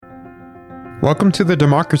Welcome to the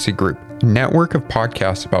Democracy Group, a network of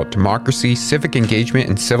podcasts about democracy, civic engagement,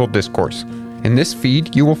 and civil discourse. In this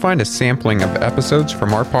feed, you will find a sampling of episodes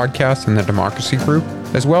from our podcast in the Democracy Group,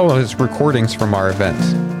 as well as recordings from our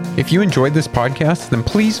events. If you enjoyed this podcast, then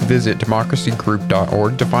please visit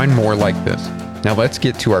democracygroup.org to find more like this. Now let's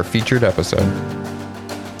get to our featured episode.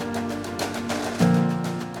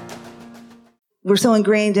 We're so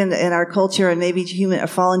ingrained in our culture and maybe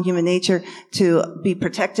fallen human nature to be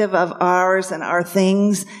protective of ours and our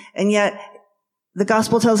things. And yet the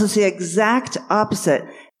gospel tells us the exact opposite.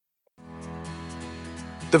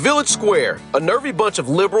 The Village Square, a nervy bunch of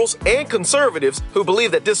liberals and conservatives who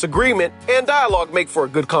believe that disagreement and dialogue make for a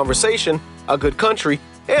good conversation, a good country,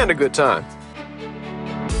 and a good time.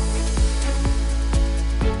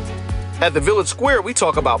 At the Village Square, we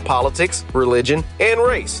talk about politics, religion, and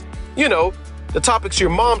race. You know, the topics your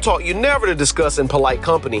mom taught you never to discuss in polite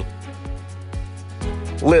company.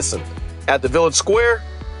 Listen, at the Village Square,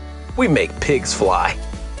 we make pigs fly.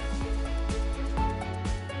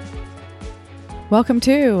 Welcome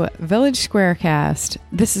to Village SquareCast.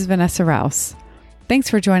 This is Vanessa Rouse. Thanks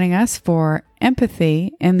for joining us for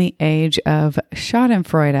Empathy in the Age of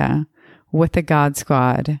Schadenfreude with the God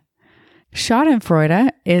Squad.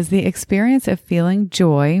 Schadenfreude is the experience of feeling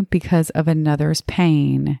joy because of another's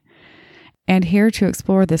pain. And here to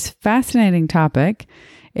explore this fascinating topic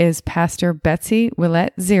is Pastor Betsy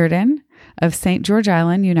Willett-Zierden of St. George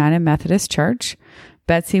Island United Methodist Church.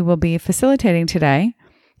 Betsy will be facilitating today,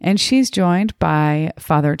 and she's joined by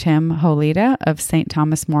Father Tim Holida of St.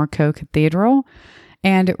 Thomas More Co-Cathedral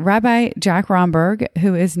and Rabbi Jack Romberg,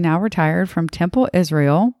 who is now retired from Temple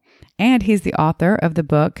Israel, and he's the author of the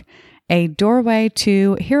book A Doorway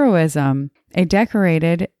to Heroism, a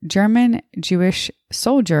decorated German Jewish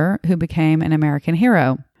soldier who became an American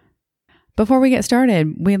hero. Before we get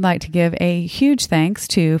started, we'd like to give a huge thanks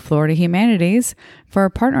to Florida Humanities for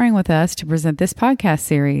partnering with us to present this podcast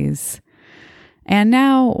series. And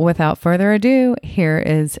now, without further ado, here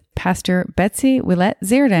is Pastor Betsy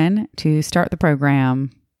Willett-Zierden to start the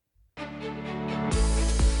program.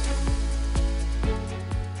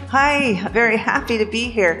 Hi, very happy to be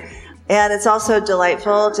here. And it's also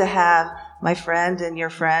delightful to have my friend and your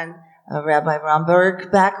friend, Rabbi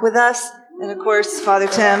Romberg, back with us. And of course, Father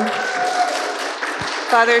Tim,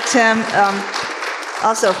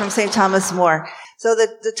 also from St. Thomas More. So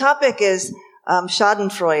the topic is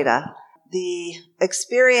Schadenfreude, the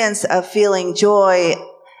experience of feeling joy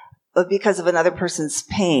because of another person's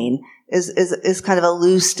pain is kind of a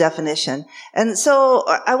loose definition. And so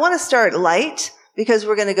I want to start light, because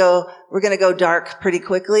we're going to go dark pretty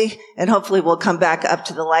quickly, and hopefully we'll come back up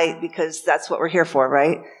to the light, because that's what we're here for,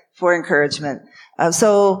 right? For encouragement.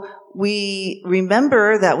 So we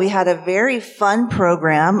remember that we had a very fun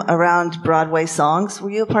program around Broadway songs. Were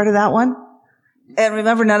you a part of that one? And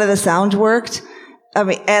remember, none of the sound worked.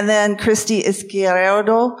 And then Christy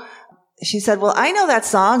Izquierdo, she said, "Well, I know that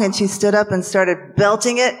song," and she stood up and started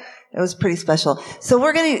belting it. It was pretty special. So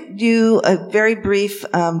we're going to do a very brief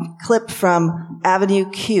clip from Avenue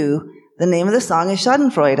Q. The name of the song is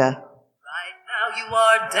Schadenfreude. Right now you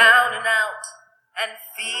are down and out and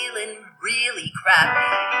feeling really crappy.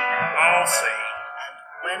 I'll say. And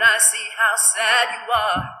when I see how sad you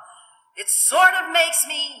are, it sort of makes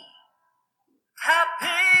me happy.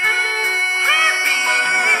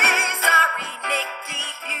 Sorry, Nikki,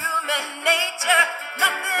 human nature,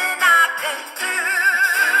 nothing I can do.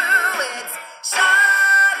 It's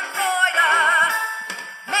Schadenfreude,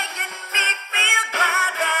 making me feel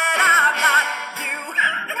glad that I'm not you.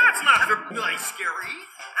 That's not very nice, Gary.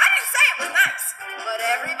 I didn't say it was nice, but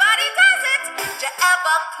everybody does it. Did you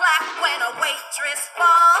ever clap when a waitress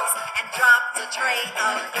falls and drops a tray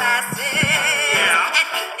of glasses? Yeah. And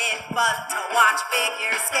ain't it fun to watch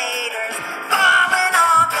figure skaters falling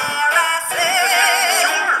on their asses?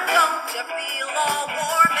 Sure. Don't you feel all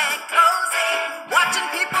warm and cozy watching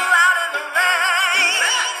people out in the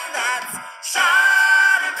rain? That's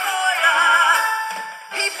Schadenfreude.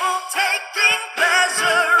 People taking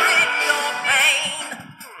pleasure in your pain.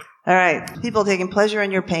 All right, people taking pleasure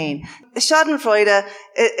in your pain. Schadenfreude,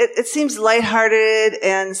 it seems lighthearted,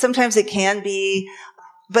 and sometimes it can be,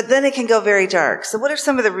 but then it can go very dark. So what are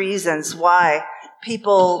some of the reasons why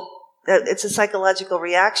it's a psychological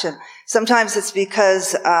reaction? Sometimes it's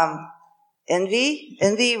because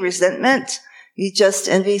envy, resentment. You just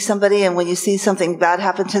envy somebody, and when you see something bad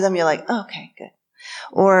happen to them, you're like, oh, okay, good.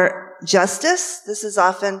 Or justice. This is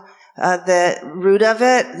often the root of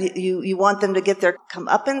it. You want them to get their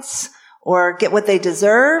comeuppance or get what they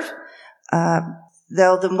deserve.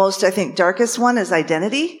 Though the most, I think, darkest one is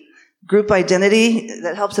identity, group identity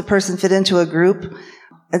that helps a person fit into a group.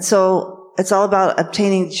 And so it's all about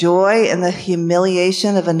obtaining joy in the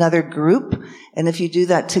humiliation of another group. And if you do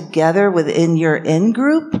that together within your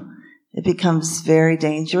in-group, it becomes very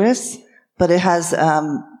dangerous. But it has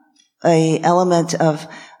a element of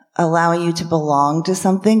allowing you to belong to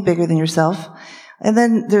something bigger than yourself. And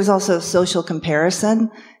then there's also social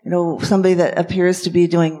comparison. Somebody that appears to be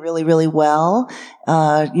doing really, really well,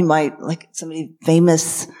 you might like somebody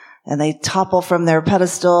famous and they topple from their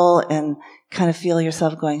pedestal and kind of feel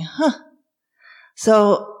yourself going, huh.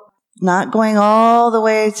 So not going all the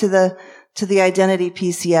way to the identity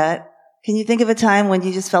piece yet. Can you think of a time when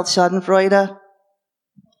you just felt Schadenfreude?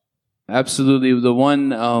 Absolutely. The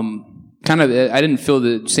one, I didn't feel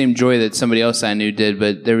the same joy that somebody else I knew did,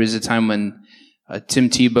 but there was a time when Tim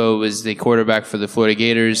Tebow was the quarterback for the Florida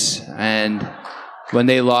Gators, and when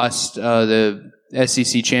they lost the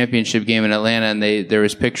SEC championship game in Atlanta, and there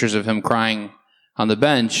was pictures of him crying on the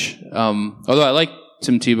bench. Although I liked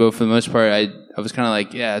Tim Tebow for the most part, I was kind of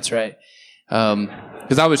like, yeah, that's right,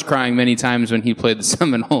 because I was crying many times when he played the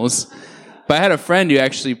Seminoles. But I had a friend who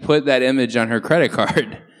actually put that image on her credit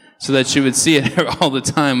card so that she would see it all the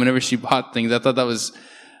time whenever she bought things. I thought that was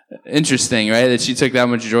interesting, right? That she took that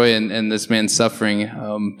much joy in this man's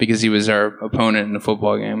suffering because he was our opponent in the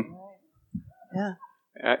football game.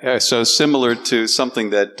 Yeah. So similar to something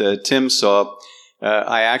that Tim saw,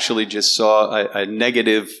 I actually just saw a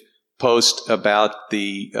negative post about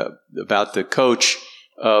the coach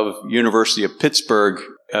of University of Pittsburgh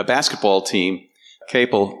basketball team.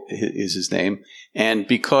 Capel is his name. And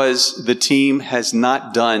because the team has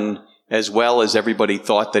not done as well as everybody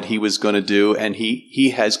thought that he was going to do, and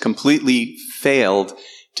he has completely failed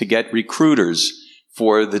to get recruiters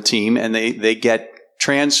for the team, and they get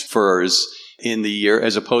transfers in the year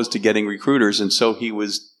as opposed to getting recruiters. And so he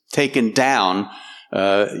was taken down,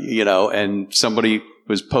 and somebody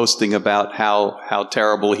was posting about how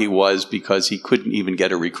terrible he was because he couldn't even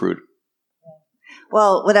get a recruit.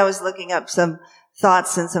 Well, when I was looking up some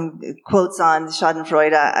thoughts and some quotes on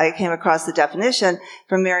Schadenfreude, I came across the definition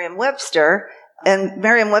from Merriam-Webster, and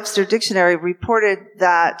Merriam-Webster Dictionary reported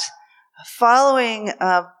that following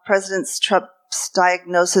President Trump's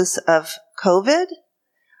diagnosis of COVID,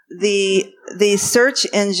 the search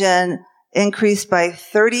engine increased by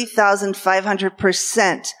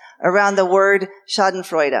 30,500% around the word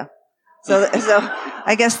Schadenfreude. So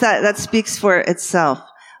I guess that speaks for itself.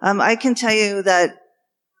 I can tell you that,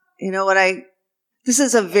 this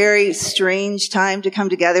is a very strange time to come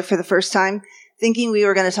together for the first time, thinking we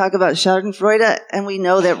were going to talk about Schadenfreude, and we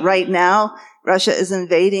know that right now Russia is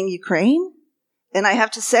invading Ukraine. And I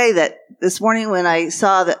have to say that this morning when I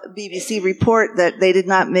saw the BBC report that they did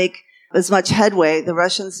not make as much headway, the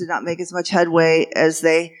Russians did not make as much headway as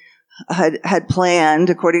they had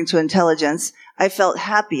planned, according to intelligence, I felt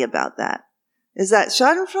happy about that. Is that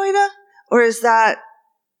Schadenfreude, or is that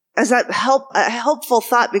a helpful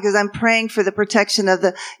thought because I'm praying for the protection of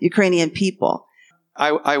the Ukrainian people?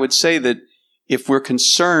 I would say that if we're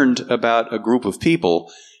concerned about a group of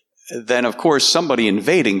people, then of course somebody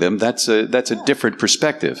invading them, that's a different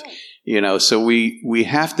perspective. So we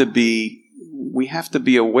have to be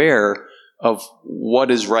aware of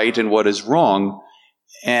what is right and what is wrong.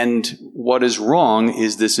 And what is wrong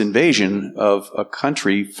is this invasion of a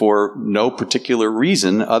country for no particular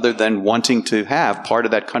reason other than wanting to have part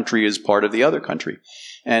of that country as part of the other country.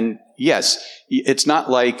 And yes, it's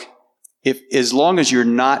not like as long as you're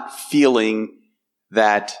not feeling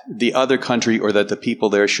that the other country or that the people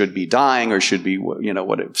there should be dying or should be,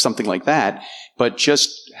 something like that, but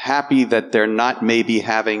just happy that they're not maybe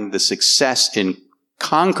having the success in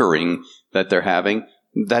conquering that they're having,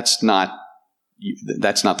 that's not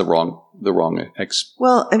the wrong.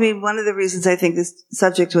 Well, one of the reasons I think this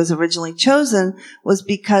subject was originally chosen was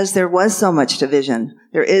because there was so much division.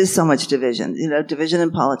 There is so much division, division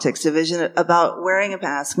in politics, division about wearing a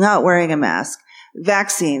mask, not wearing a mask,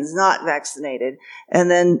 vaccines, not vaccinated. And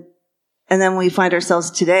then we find ourselves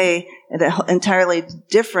today at an entirely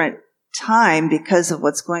different time because of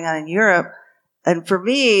what's going on in Europe. And for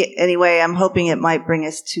me, anyway, I'm hoping it might bring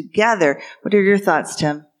us together. What are your thoughts,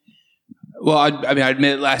 Tim? Well, I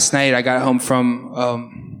admit last night I got home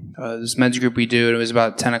from this men's group we do, and it was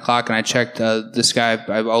about 10 o'clock, and I checked this guy.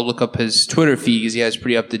 I'll look up his Twitter feed because he has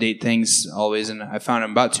pretty up-to-date things always, and I found him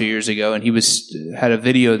about 2 years ago, and he had a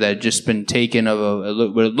video that had just been taken of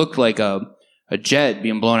what it looked like a jet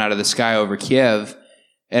being blown out of the sky over Kiev,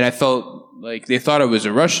 and I felt like they thought it was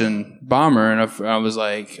a Russian bomber, and I was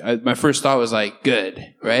like, my first thought was like, good,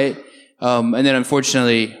 right? And then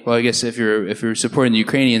unfortunately, well, I guess if you're supporting the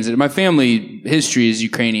Ukrainians, my family history is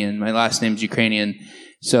Ukrainian. My last name's Ukrainian.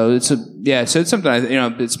 So it's something,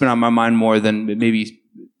 it's been on my mind more than maybe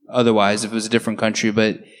otherwise if it was a different country.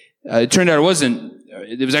 But it turned out it wasn't.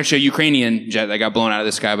 It was actually a Ukrainian jet that got blown out of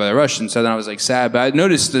the sky by the Russians. So then I was like sad. But I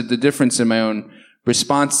noticed the difference in my own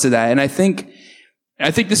response to that. And I think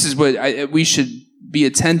this is what we should be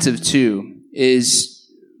attentive to, is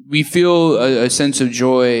we feel a sense of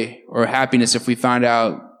joy or happiness if we find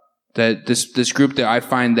out that this group that I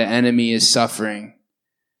find the enemy is suffering.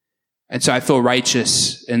 And so I feel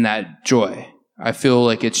righteous in that joy. I feel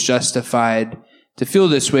like it's justified to feel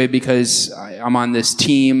this way because I'm on this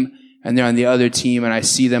team and they're on the other team, and I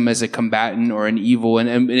see them as a combatant or an evil.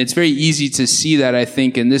 And it's very easy to see that, I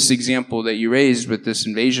think, in this example that you raised with this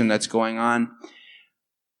invasion that's going on.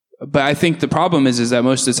 But I think the problem is that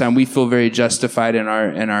most of the time we feel very justified in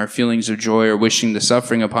our feelings of joy or wishing the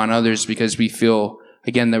suffering upon others because we feel,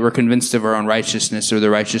 again, that we're convinced of our own righteousness or the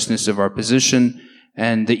righteousness of our position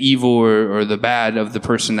and the evil or the bad of the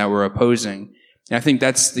person that we're opposing. And I think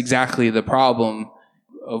that's exactly the problem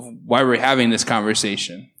of why we're having this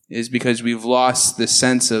conversation, is because we've lost the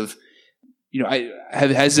sense of,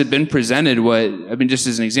 has it been presented just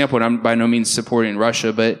as an example, and I'm by no means supporting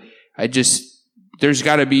Russia, but there's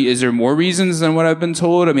got to be, is there more reasons than what I've been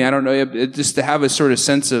told? I mean, I don't know, just to have a sort of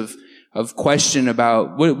sense of question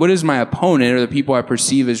about what is my opponent or the people I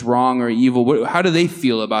perceive as wrong or evil, how do they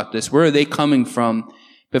feel about this? Where are they coming from?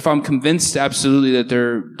 If I'm convinced absolutely that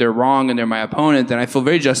they're wrong and they're my opponent, then I feel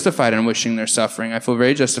very justified in wishing their suffering. I feel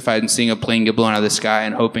very justified in seeing a plane get blown out of the sky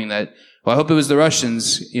and hoping that, I hope it was the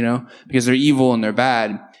Russians, because they're evil and they're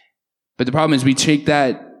bad. But the problem is we take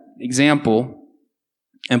that example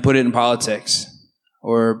and put it in politics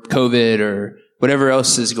or COVID or whatever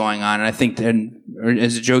else is going on. And I think then, or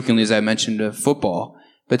as jokingly as I mentioned, football.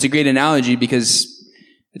 But it's a great analogy because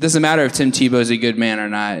it doesn't matter if Tim Tebow's a good man or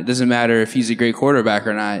not. It doesn't matter if he's a great quarterback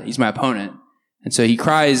or not. He's my opponent. And so he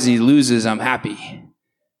cries, he loses, I'm happy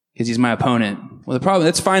because he's my opponent. Well, the problem,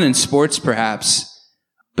 that's fine in sports perhaps,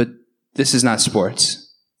 but this is not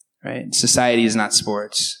sports, right? Society is not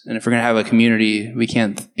sports. And if we're going to have a community, we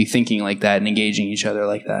can't be thinking like that and engaging each other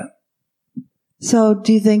like that. So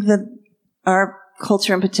do you think that our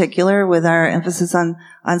culture in particular, with our emphasis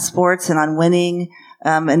on sports and on winning,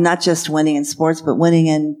 and not just winning in sports, but winning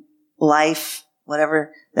in life,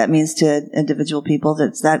 whatever that means to individual people,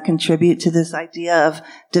 does that contribute to this idea of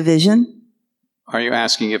division? Are you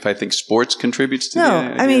asking if I think sports contributes to the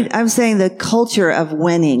idea? No, I mean, I'm saying the culture of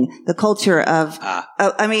winning, the culture of,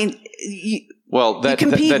 you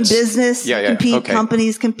compete in business,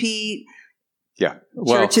 companies compete. Yeah.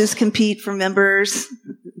 Churches compete for members.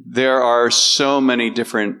 There are so many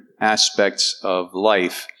different aspects of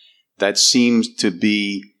life that seems to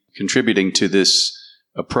be contributing to this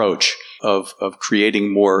approach of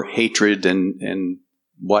creating more hatred and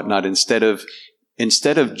whatnot, instead of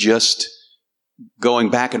just going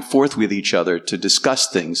back and forth with each other to discuss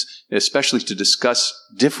things, especially to discuss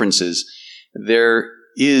differences. There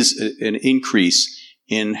is an increase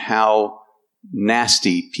in how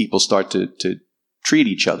nasty people start to treat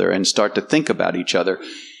each other and start to think about each other.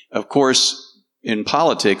 Of course, in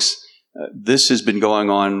politics, this has been going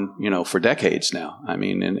on, for decades now. I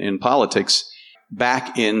mean, in politics,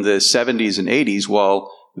 back in the 70s and 80s,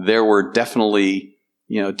 while there were definitely,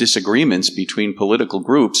 disagreements between political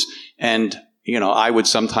groups, and, I would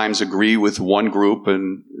sometimes agree with one group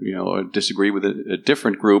and, disagree with a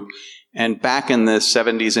different group. And back in the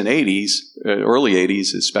 70s and 80s, early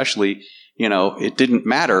 80s especially, it didn't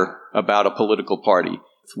matter about a political party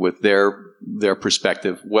with their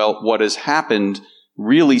perspective. Well, what has happened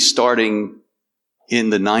really starting in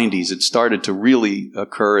the 90s, it started to really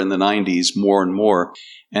occur in the 90s more and more.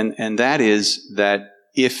 And that is that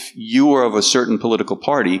if you were of a certain political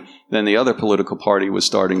party, then the other political party was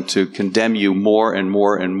starting to condemn you more and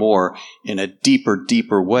more and more in a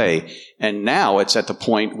deeper way. And now it's at the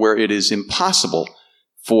point where it is impossible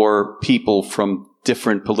for people from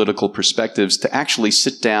different political perspectives to actually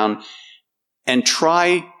sit down and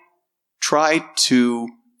try to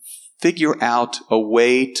figure out a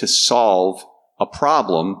way to solve a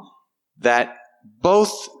problem that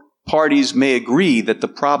both parties may agree that the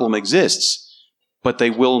problem exists, but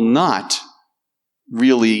they will not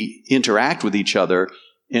really interact with each other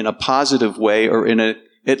in a positive way, or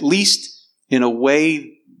at least in a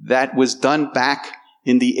way that was done back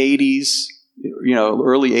in the 80s,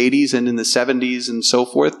 early 80s and in the 70s and so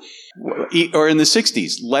forth, or in the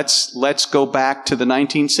 60s. Let's go back to the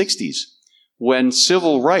 1960s when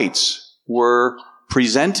civil rights were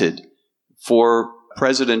presented for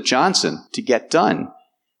President Johnson to get done.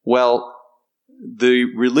 Well, the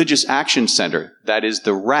Religious Action Center, that is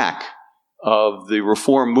the RAC of the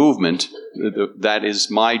Reform movement, that is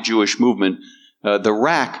my Jewish movement, the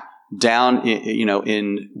RAC down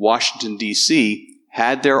in Washington, D.C.,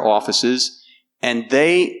 had their offices, and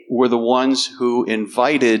they were the ones who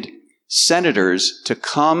invited senators to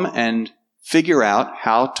come and figure out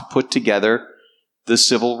how to put together the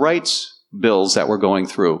civil rights bills that were going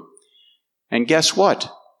through. And guess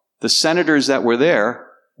what? The senators that were there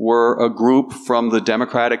were a group from the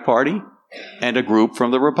Democratic Party and a group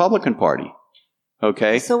from the Republican Party.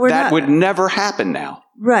 Okay? So that would never happen now.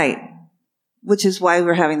 Right. Which is why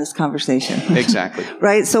we're having this conversation. Exactly.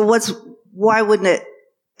 Right? So why wouldn't it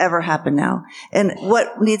ever happen now? And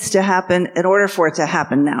what needs to happen in order for it to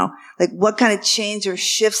happen now? Like, what kind of change or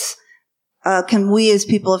shifts can we as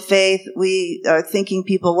people of faith, we are thinking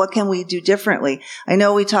people, what can we do differently? I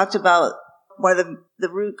know we talked about one of the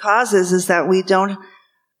root causes is that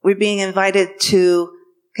we're being invited to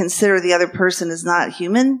consider the other person as not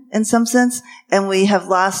human in some sense, and we have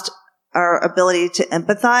lost our ability to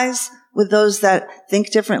empathize with those that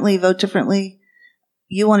think differently, vote differently.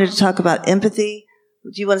 You wanted to talk about empathy.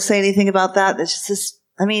 Do you want to say anything about that? It's just,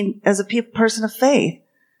 as a person of faith,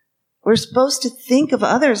 we're supposed to think of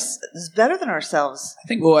others as better than ourselves.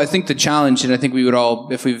 I think the challenge, and I think we would all,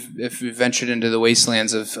 if we've ventured into the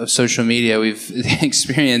wastelands of social media, we've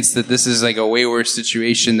experienced that this is like a way worse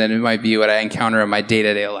situation than it might be what I encounter in my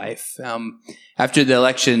day-to-day life. After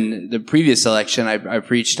the previous election, I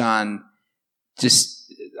preached on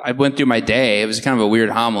I went through my day. It was kind of a weird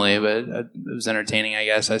homily, but it was entertaining, I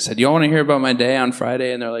guess. I said, "You all want to hear about my day on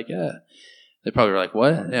Friday?" And they're like, "Yeah." They probably were like,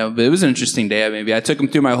 "What?" But it was an interesting day. Maybe I took them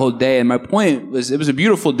through my whole day, and my point was, it was a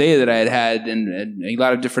beautiful day that I had and a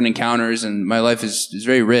lot of different encounters, and my life is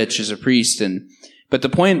very rich as a priest. But the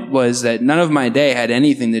point was that none of my day had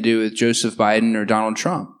anything to do with Joseph Biden or Donald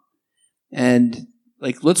Trump. And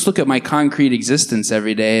let's look at my concrete existence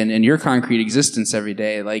every day and your concrete existence every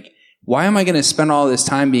day. Why am I going to spend all this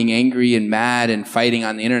time being angry and mad and fighting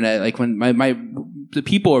on the internet? When the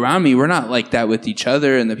people around me, we're not like that with each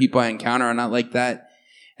other, and the people I encounter are not like that.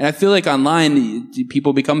 And I feel like online,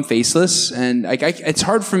 people become faceless, and it's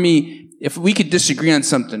hard for me if we could disagree on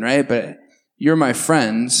something, right? But you're my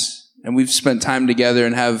friends, and we've spent time together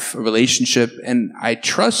and have a relationship, and I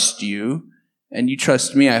trust you, and you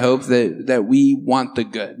trust me. I hope that we want the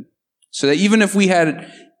good, so that even if we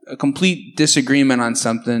had a complete disagreement on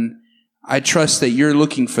something, I trust that you're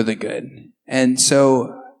looking for the good. And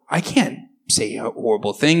so I can't say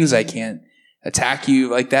horrible things. I can't attack you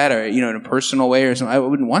like that, or, in a personal way or something. I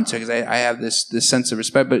wouldn't want to, because I have this sense of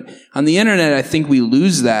respect. But on the internet, I think we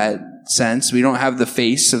lose that sense. We don't have the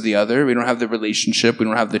face of the other. We don't have the relationship. We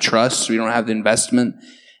don't have the trust. We don't have the investment.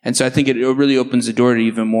 And so I think it really opens the door to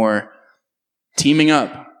even more teaming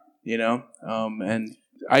up, and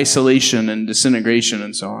isolation and disintegration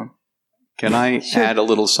and so on. Can I add a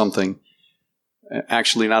little something?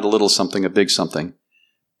 Actually, not a little something, a big something,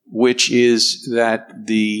 which is that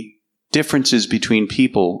the differences between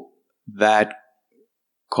people that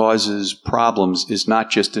causes problems is not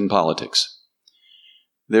just in politics.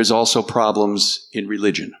 There's also problems in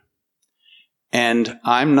religion. And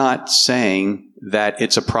I'm not saying that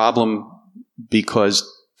it's a problem because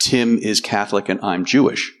Tim is Catholic and I'm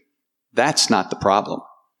Jewish. That's not the problem.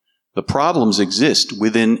 The problems exist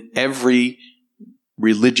within every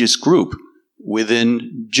religious group,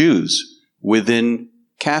 within Jews, within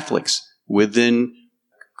Catholics, within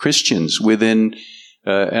Christians, within,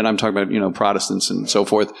 and I'm talking about, Protestants and so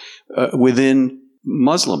forth, within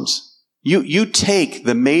Muslims. You take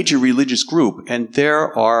the major religious group, and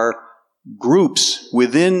there are groups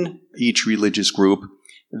within each religious group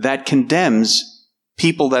that condemns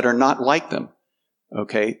people that are not like them.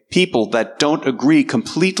 Okay? People that don't agree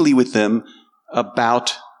completely with them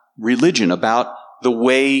about religion, about the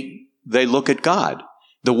way they look at God,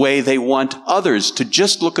 the way they want others to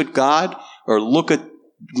just look at God or look at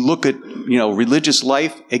religious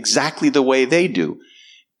life exactly the way they do.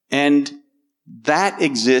 And that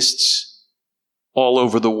exists all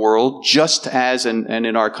over the world, just as, and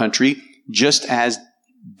in our country, just as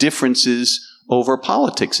differences over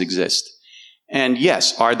politics exist. And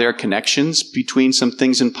yes, are there connections between some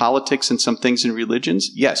things in politics and some things in religions?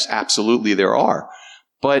 Yes, absolutely there are.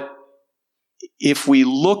 But if we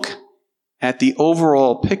look at the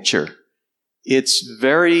overall picture, it's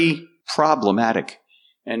very problematic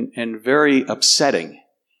and very upsetting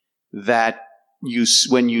that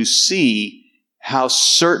when you see how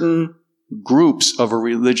certain groups of a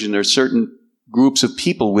religion or certain groups of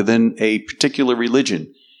people within a particular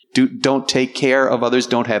religion don't take care of others,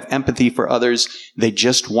 don't have empathy for others. They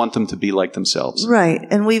just want them to be like themselves. Right.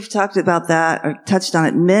 And we've talked about that or touched on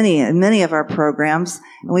it in many of our programs.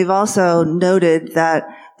 And we've also noted that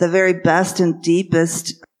the very best and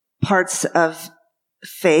deepest parts of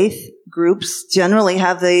faith groups generally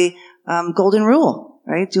have the golden rule,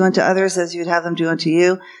 right? Do unto others as you'd have them do unto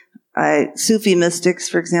you. Sufi mystics,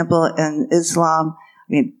 for example, and Islam, I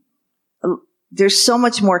mean, there's so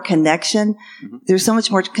much more connection. Mm-hmm. There's so much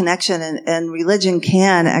more connection, and religion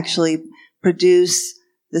can actually produce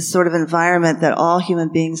this sort of environment that all human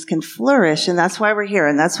beings can flourish. And that's why we're here.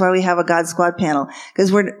 And that's why we have a God Squad panel.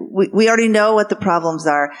 Because we already know what the problems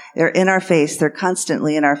are. They're in our face. They're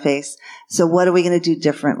constantly in our face. So what are we going to do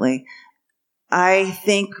differently? I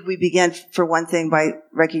think we begin, for one thing, by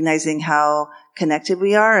recognizing how connected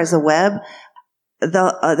we are as a web.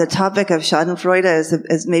 The topic of Schadenfreude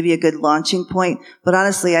is maybe a good launching point. But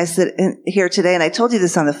honestly, I sit here today, and I told you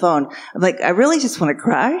this on the phone. I'm like, I really just want to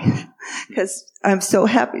cry because I'm so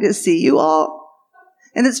happy to see you all.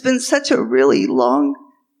 And it's been such a really long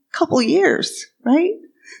couple years, right?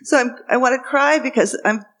 So I want to cry because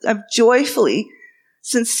I'm joyfully,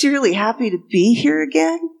 sincerely happy to be here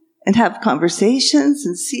again and have conversations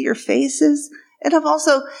and see your faces. And I'm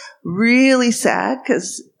also really sad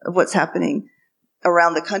because of what's happening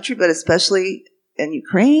around the country, but especially in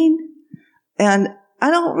Ukraine. And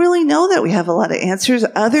I don't really know that we have a lot of answers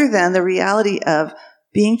other than the reality of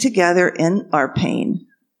being together in our pain,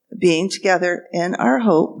 being together in our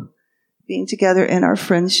hope, being together in our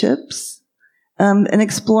friendships, and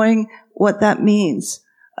exploring what that means.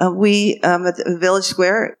 We at the Village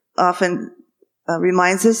Square often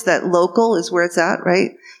reminds us that local is where it's at,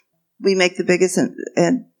 right? We make the biggest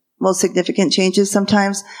and most significant changes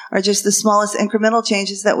sometimes are just the smallest incremental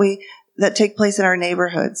changes that take place in our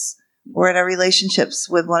neighborhoods or in our relationships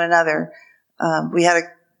with one another. We had a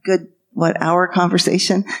good, hour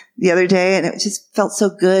conversation the other day, and it just felt so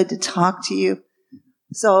good to talk to you.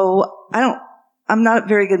 So I'm not a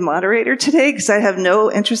very good moderator today because I have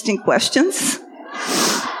no interesting questions.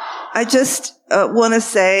 I just want to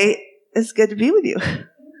say it's good to be with you.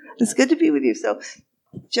 It's good to be with you. So,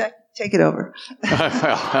 Jack, take it over.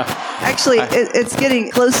 Actually, it's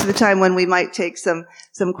getting close to the time when we might take some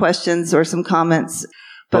questions or some comments.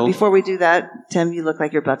 But before we do that, Tim, you look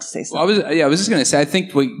like you're about to say something. Well, I was just going to say, I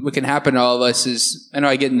think what can happen to all of us is, I know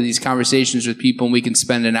I get into these conversations with people and we can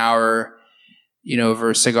spend an hour, over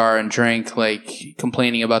a cigar and drink, like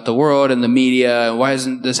complaining about the world and the media and why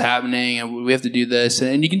isn't this happening and we have to do this.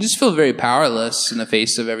 And you can just feel very powerless in the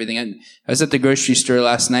face of everything. And I was at the grocery store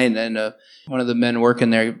last night, and one of the men working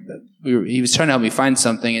there, he was trying to help me find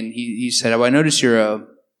something, and he said, "Oh, I noticed I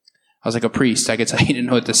was like, a priest." I could tell he didn't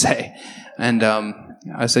know what to say. And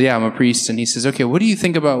I said, "Yeah, I'm a priest." And he says, "Okay, what do you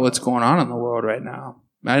think about what's going on in the world right now?"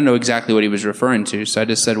 I didn't know exactly what he was referring to, so I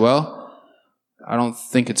just said, "Well, I don't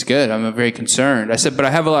think it's good. I'm very concerned." I said, "But I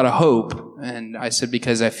have a lot of hope." And I said,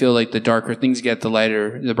 because I feel like the darker things get, the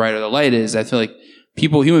brighter the light is. I feel like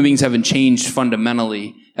human beings haven't changed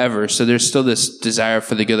fundamentally ever. So there's still this desire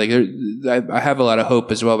for the good. Like I have a lot of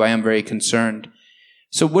hope as well, but I am very concerned.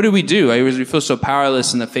 So what do? We feel so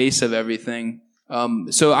powerless in the face of everything.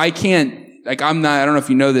 So I can't, I don't know if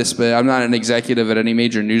you know this, but I'm not an executive at any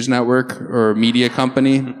major news network or media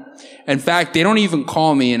company. In fact, they don't even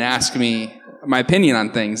call me and ask me my opinion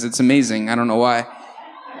on things. It's amazing. I don't know why.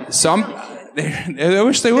 So I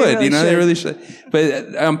wish they would, they really should.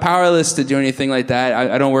 But I'm powerless to do anything like that.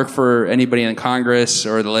 I don't work for anybody in Congress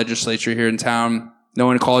or the legislature here in town. No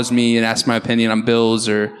one calls me and asks my opinion on bills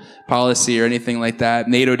or policy or anything like that.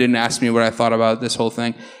 NATO didn't ask me what I thought about this whole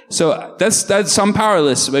thing. So I'm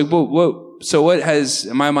powerless. Like, so what has,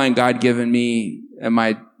 in my mind, God given me and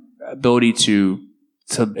my ability to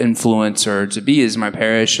influence or to be is my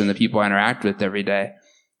parish and the people I interact with every day.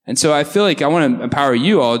 And so I feel like I want to empower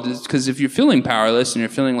you all, because if you're feeling powerless and you're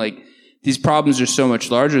feeling like these problems are so much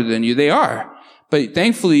larger than you, they are. But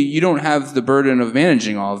thankfully, you don't have the burden of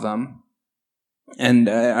managing all of them. And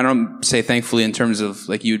I don't say thankfully in terms of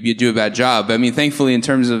like you do a bad job. But I mean, thankfully in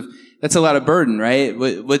terms of that's a lot of burden, right?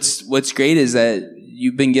 What's great is that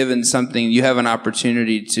you've been given something, you have an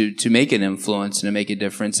opportunity to make an influence and to make a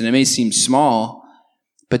difference. And it may seem small,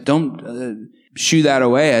 but don't shoo that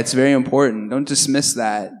away. It's very important. Don't dismiss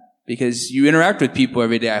that, because you interact with people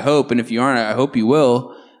every day, I hope. And if you aren't, I hope you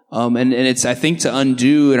will. And it's, I think, to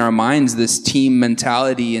undo in our minds this team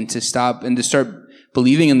mentality and to start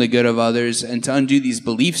believing in the good of others and to undo these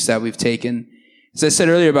beliefs that we've taken. As I said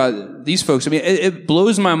earlier about these folks, I mean, it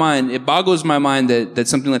blows my mind. It boggles my mind that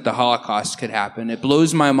something like the Holocaust could happen. It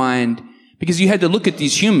blows my mind because you had to look at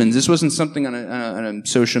these humans. This wasn't something on a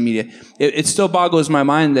social media. It still boggles my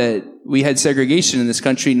mind that we had segregation in this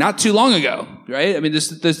country not too long ago, right? I mean,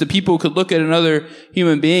 there's the people who could look at another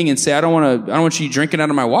human being and say, I don't want you drinking out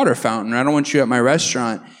of my water fountain, or I don't want you at my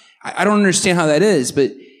restaurant. I don't understand how that is,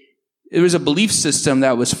 but it was a belief system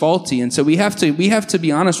that was faulty. And so we have to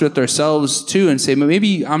be honest with ourselves too and say,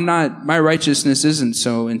 maybe my righteousness isn't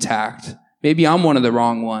so intact. Maybe I'm one of the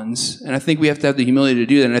wrong ones. And I think we have to have the humility to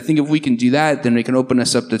do that. And I think if we can do that, then it can open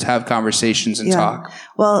us up to have conversations and talk.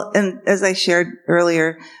 Well, and as I shared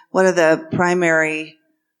earlier, one of the primary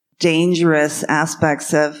dangerous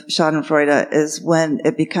aspects of Schadenfreude is when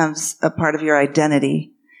it becomes a part of your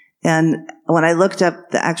identity. And when I looked up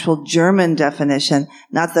the actual German definition,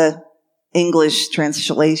 not the English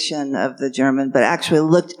translation of the German, but actually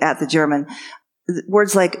looked at the German,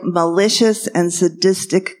 words like malicious and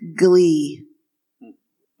sadistic glee,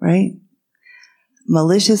 right?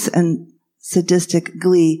 Malicious and sadistic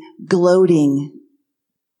glee, gloating,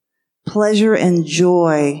 pleasure and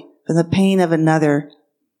joy from the pain of another,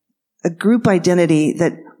 a group identity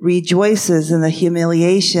that rejoices in the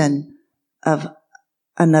humiliation of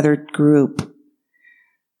another group.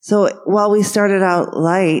 So while we started out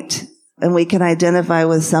light and we can identify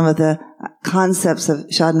with some of the concepts of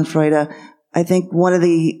Schadenfreude, I think one of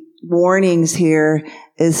the warnings here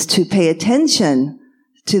is to pay attention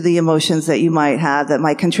to the emotions that you might have that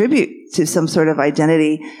might contribute to some sort of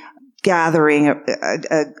identity gathering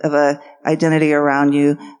of a identity around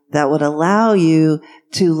you that would allow you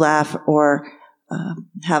to laugh or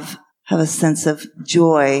have a sense of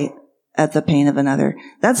joy at the pain of another.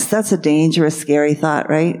 That's a dangerous, scary thought,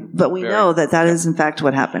 right? But we know that is in fact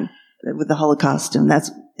what happened with the Holocaust, and that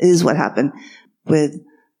is what happened with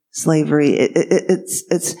slavery.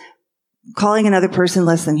 It's calling another person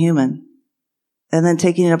less than human and then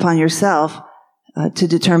taking it upon yourself to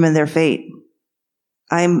determine their fate.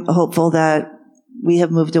 I'm hopeful that we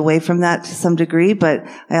have moved away from that to some degree, but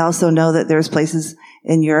I also know that there's places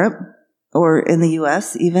in Europe or in the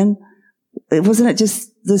U.S. even. Wasn't it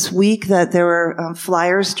just this week that there were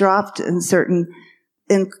flyers dropped in certain,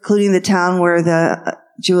 including the town where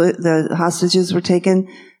the hostages were taken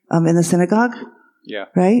in the synagogue? Yeah.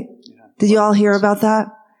 Right? Yeah. Did you all hear about that?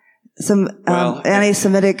 Some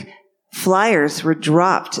anti-Semitic flyers were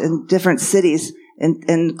dropped in different cities,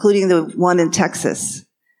 including the one in Texas.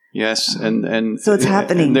 Yes, and so it's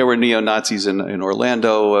happening. And there were neo-Nazis in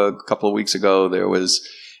Orlando a couple of weeks ago.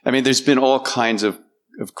 There's been all kinds of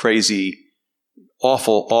crazy,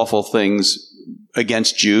 awful things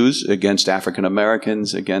against Jews, against African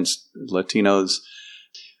Americans, against Latinos.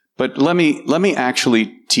 But let me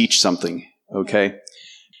actually teach something, okay?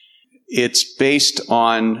 It's based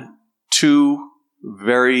on two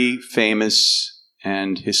very famous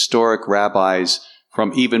and historic rabbis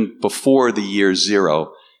from even before the year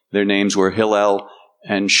 0. Their names were Hillel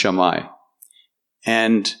and Shammai.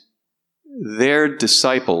 And their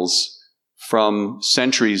disciples from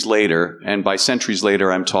centuries later, and by centuries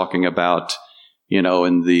later I'm talking about,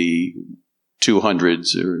 in the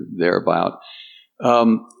 200s or thereabout,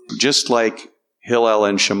 just like Hillel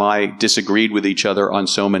and Shammai disagreed with each other on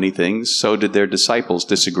so many things, so did their disciples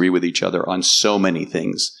disagree with each other on so many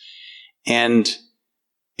things. And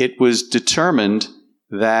it was determined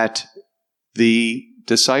that the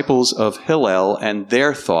disciples of Hillel and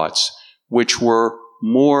their thoughts, which were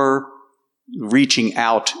more reaching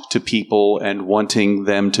out to people and wanting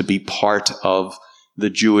them to be part of the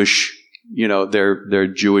Jewish, their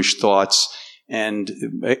Jewish thoughts, and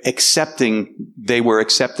they were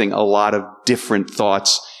accepting a lot of different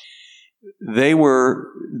thoughts. They were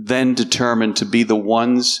then determined to be the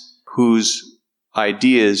ones whose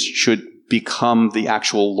ideas should become the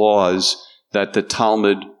actual laws that the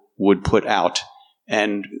Talmud would put out,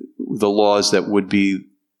 and the laws that would be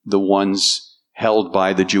the ones held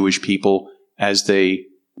by the Jewish people as they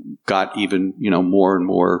got even, more and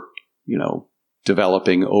more,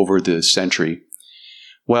 developing over the century.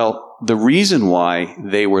 Well, the reason why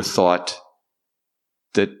they were thought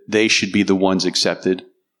that they should be the ones accepted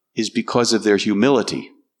is because of their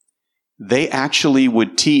humility. They actually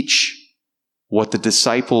would teach what the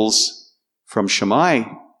disciples from Shammai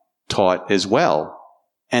taught as well,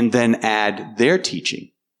 and then add their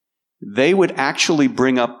teaching. They would actually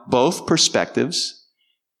bring up both perspectives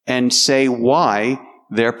and say why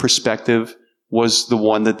their perspective was the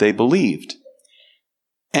one that they believed.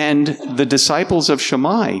 And the disciples of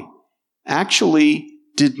Shammai actually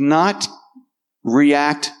did not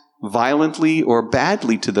react violently or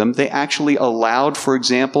badly to them. They actually allowed, for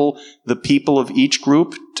example, the people of each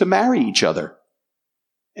group to marry each other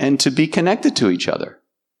and to be connected to each other.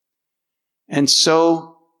 And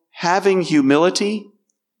so having humility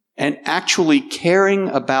and actually caring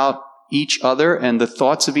about each other and the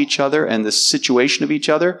thoughts of each other and the situation of each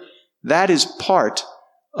other, that is part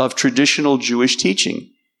of traditional Jewish teaching.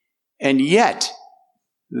 And yet,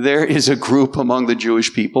 there is a group among the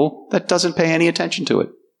Jewish people that doesn't pay any attention to it.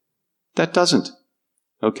 that doesn't.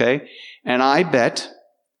 Okay? And I bet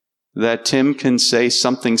that Tim can say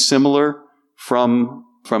something similar from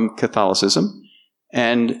Catholicism,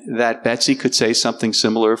 and that Betsy could say something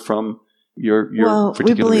similar from your particular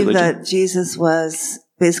we believe religion. that Jesus was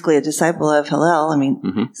basically a disciple of Hillel. I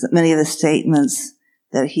mean, many of the statements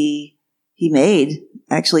that he made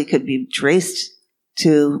actually could be traced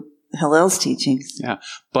to Hillel's teachings. Yeah,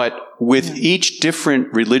 but with each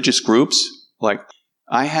different religious groups, like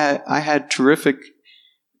I had terrific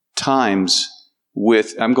times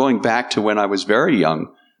with, I'm going back to when I was very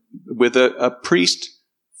young, with a priest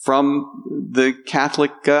from the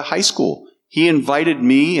Catholic high school. He invited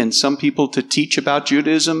me and some people to teach about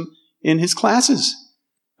Judaism in his classes.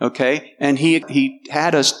 Okay? And he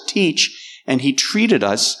had us teach, and he treated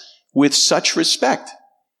us with such respect.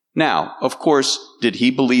 Now, of course, did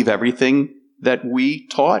he believe everything that we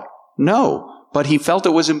taught? No. But he felt it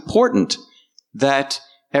was important that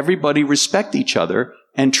everybody respect each other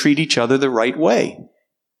and treat each other the right way.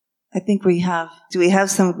 I think do we have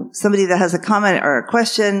somebody that has a comment or a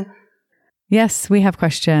question? Yes, we have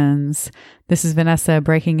questions. This is Vanessa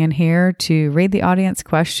breaking in here to read the audience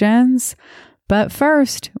questions. But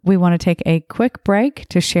first, we want to take a quick break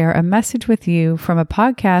to share a message with you from a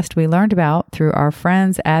podcast we learned about through our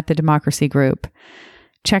friends at the Democracy Group.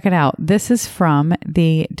 Check it out. This is from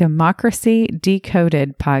the Democracy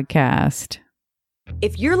Decoded podcast.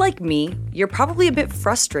 If you're like me, you're probably a bit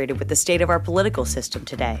frustrated with the state of our political system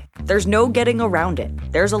today. There's no getting around it.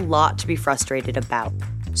 There's a lot to be frustrated about.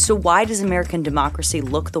 So why does American democracy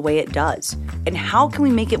look the way it does? And how can we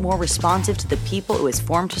make it more responsive to the people it was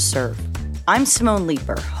formed to serve? I'm Simone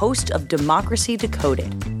Leeper, host of Democracy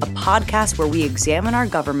Decoded, a podcast where we examine our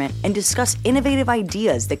government and discuss innovative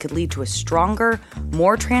ideas that could lead to a stronger,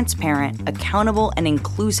 more transparent, accountable, and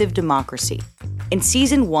inclusive democracy. In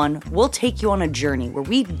Season 1, we'll take you on a journey where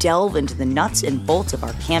we delve into the nuts and bolts of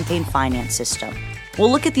our campaign finance system.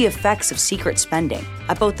 We'll look at the effects of secret spending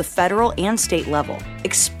at both the federal and state level,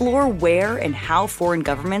 explore where and how foreign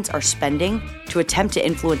governments are spending to attempt to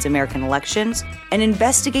influence American elections, and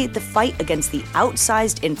investigate the fight against the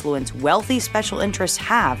outsized influence wealthy special interests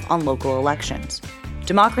have on local elections.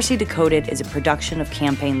 Democracy Decoded is a production of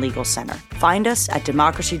Campaign Legal Center. Find us at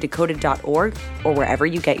democracydecoded.org or wherever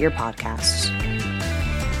you get your podcasts.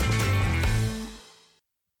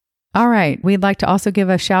 All right. We'd like to also give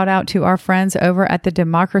a shout out to our friends over at the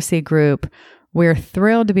Democracy Group. We're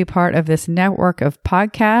thrilled to be part of this network of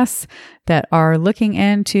podcasts that are looking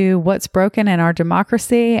into what's broken in our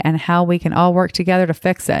democracy and how we can all work together to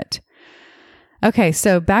fix it. Okay,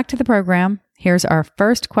 so back to the program. Here's our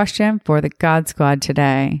first question for the God Squad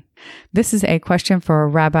today. This is a question for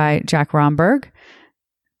Rabbi Jack Romberg.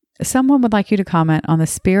 Someone would like you to comment on the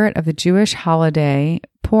spirit of the Jewish holiday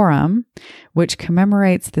Purim, which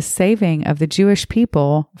commemorates the saving of the Jewish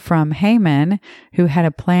people from Haman, who had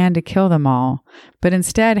a plan to kill them all. But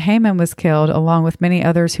instead, Haman was killed along with many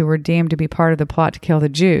others who were deemed to be part of the plot to kill the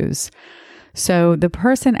Jews. So the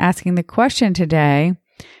person asking the question today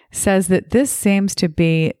says that this seems to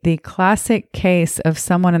be the classic case of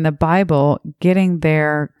someone in the Bible getting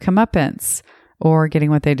their comeuppance or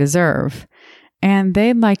getting what they deserve. And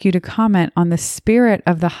they'd like you to comment on the spirit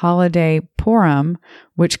of the holiday Purim,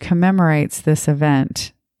 which commemorates this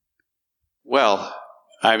event. Well,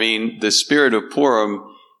 I mean, the spirit of Purim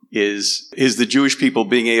is the Jewish people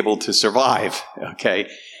being able to survive, okay?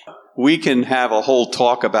 We can have a whole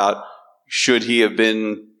talk about should he have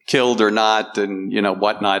been killed or not and,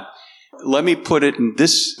 whatnot. Let me put it in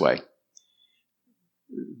this way.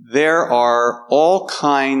 There are all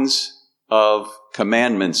kinds of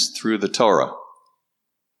commandments through the Torah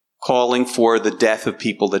calling for the death of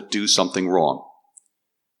people that do something wrong.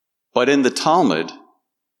 But in the Talmud,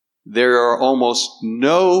 there are almost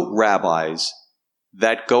no rabbis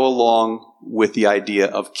that go along with the idea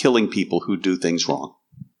of killing people who do things wrong.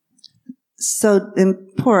 So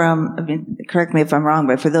in Purim, I mean, correct me if I'm wrong,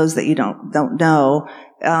 but for those that you don't know,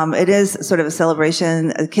 it is sort of a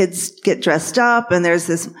celebration. Kids get dressed up, and there's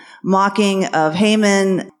this mocking of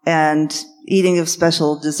Haman and eating of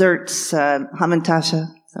special desserts, hamantasha.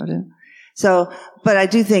 So, but I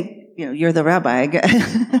do think, you're the rabbi.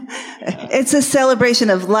 It's a celebration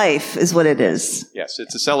of life is what it is. Yes,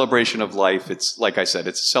 it's a celebration of life. It's, like I said,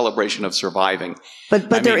 it's a celebration of surviving. But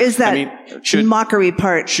there is that mockery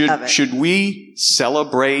part of it. Should we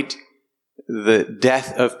celebrate the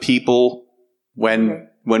death of people when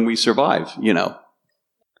we survive,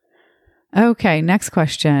 Okay, next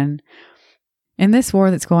question. In this war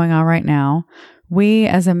that's going on right now, we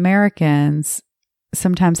as Americans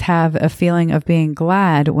sometimes have a feeling of being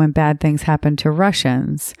glad when bad things happen to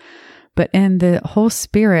Russians. But in the whole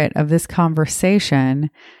spirit of this conversation,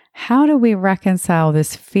 how do we reconcile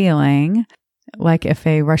this feeling? Like if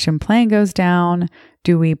a Russian plane goes down,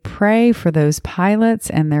 do we pray for those pilots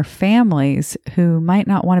and their families who might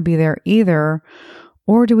not want to be there either?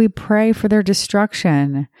 Or do we pray for their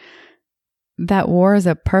destruction? That war is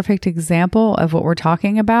a perfect example of what we're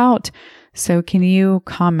talking about. So can you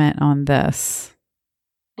comment on this?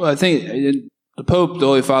 Well, I think the Pope, the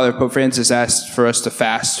Holy Father, Pope Francis, asked for us to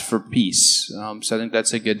fast for peace. So I think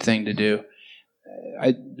that's a good thing to do.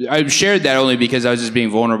 I shared that only because I was just being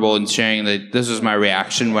vulnerable and sharing that this was my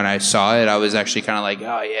reaction when I saw it. I was actually kind of like,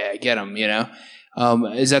 oh yeah, get him, you know.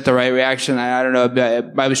 Is that the right reaction? I don't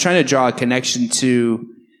know. I was trying to draw a connection to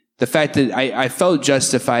the fact that I felt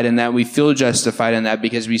justified in that. We feel justified in that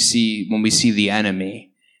because when we see the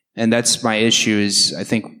enemy. And that's my issue is I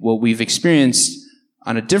think what we've experienced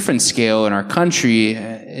on a different scale in our country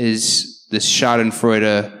is this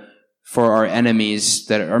Schadenfreude for our enemies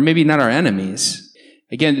that are maybe not our enemies.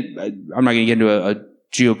 Again, I'm not going to get into a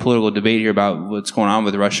geopolitical debate here about what's going on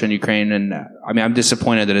with Russia and Ukraine. And I mean, I'm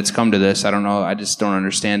disappointed that it's come to this. I don't know. I just don't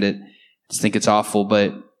understand it. I just think it's awful.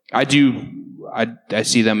 But I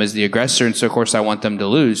see them as the aggressor. And so, of course, I want them to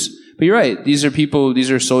lose. But you're right. These are people,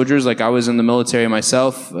 these are soldiers. Like I was in the military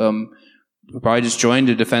myself, who probably just joined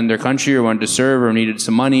to defend their country or wanted to serve or needed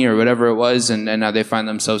some money or whatever it was. And now they find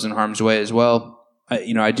themselves in harm's way as well.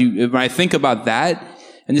 I do, when I think about that,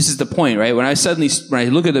 and this is the point, right? When I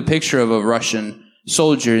look at the picture of a Russian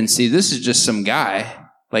soldier and see this is just some guy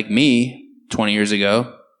like me 20 years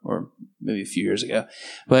ago, or maybe a few years ago,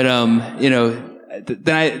 but,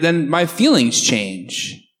 then my feelings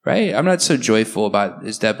change, right? I'm not so joyful about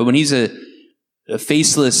his death, but when he's a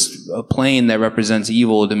faceless plane that represents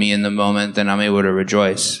evil to me in the moment, then I'm able to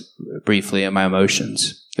rejoice briefly in my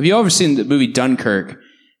emotions. Have you ever seen the movie Dunkirk?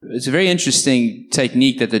 It's a very interesting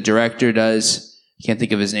technique that the director does. I can't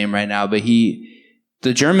think of his name right now, but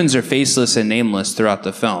the Germans are faceless and nameless throughout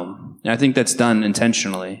the film. And I think that's done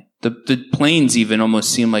intentionally. The planes even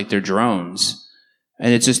almost seem like they're drones.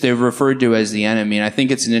 And it's just they're referred to as the enemy. And I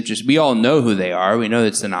think it's an interest. We all know who they are. We know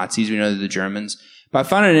it's the Nazis. We know they're the Germans. But I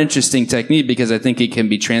found it an interesting technique because I think it can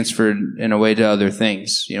be transferred in a way to other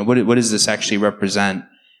things. You know, what does this actually represent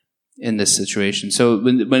in this situation? So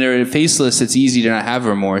when they're faceless, it's easy to not have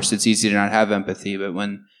remorse. It's easy to not have empathy. But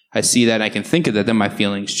when I see that, I can think of that, then my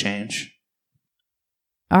feelings change.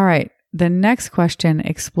 All right. The next question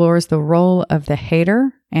explores the role of the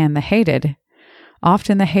hater and the hated.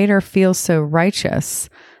 Often the hater feels so righteous,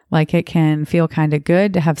 like it can feel kind of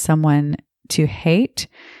good to have someone to hate,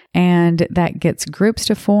 and that gets groups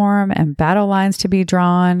to form and battle lines to be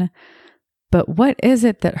drawn. But what is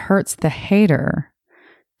it that hurts the hater?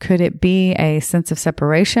 Could it be a sense of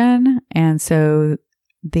separation? And so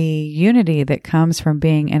the unity that comes from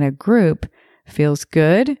being in a group feels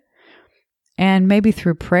good. And maybe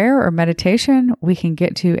through prayer or meditation, we can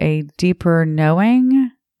get to a deeper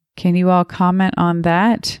knowing. Can you all comment on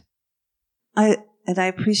that? I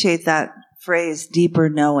appreciate that phrase, deeper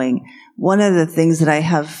knowing. One of the things that I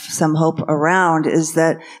have some hope around is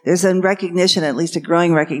that there's a recognition, at least a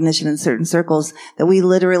growing recognition in certain circles, that we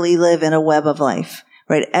literally live in a web of life.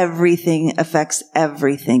 Right? Everything affects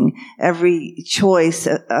everything. Every choice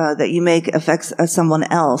that you make affects someone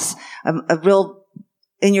else. A real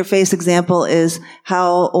in-your-face example is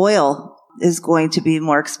how oil is going to be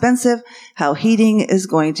more expensive, how heating is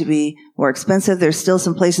going to be more expensive. There's still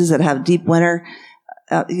some places that have deep winter.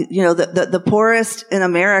 The poorest in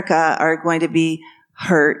America are going to be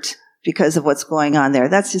hurt because of what's going on there.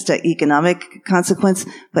 That's just an economic consequence,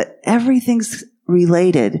 but everything's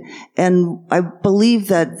related. And I believe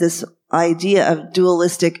that this idea of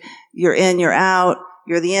dualistic, you're in, you're out,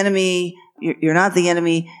 you're the enemy, you're not the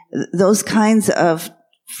enemy, those kinds of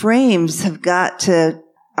frames have got to,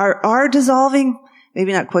 are dissolving,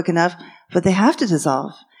 maybe not quick enough, but they have to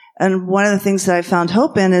dissolve. And one of the things that I found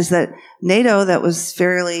hope in is that NATO, that was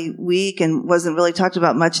fairly weak and wasn't really talked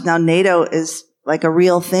about much, now NATO is like a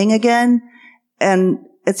real thing again. And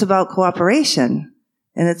it's about cooperation.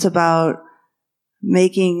 And it's about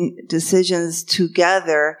making decisions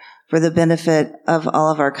together for the benefit of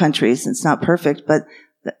all of our countries. It's not perfect, but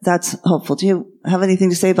that's hopeful. Do you have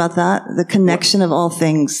anything to say about that? The connection of all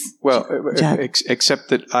things? Well, except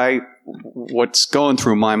that what's going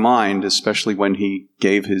through my mind, especially when he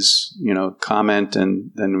gave his, comment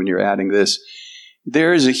and then when you're adding this,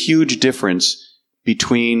 there is a huge difference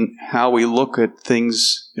between how we look at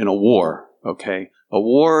things in a war, okay? A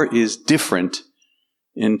war is different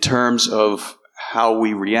in terms of how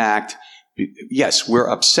we react. Yes, we're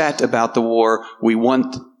upset about the war. We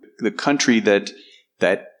want the country that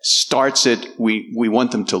starts it. We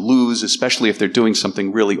want them to lose, especially if they're doing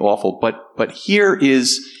something really awful. But here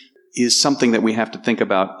is something that we have to think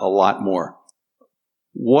about a lot more.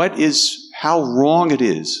 How wrong it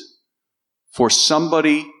is for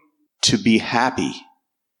somebody to be happy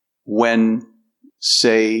when,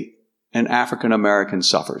 say, an African American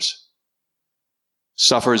suffers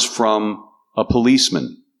from a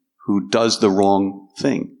policeman who does the wrong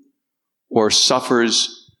thing, or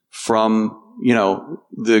suffers from,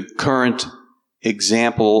 the current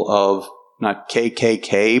example of not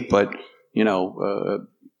KKK, but,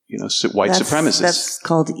 white supremacists. That's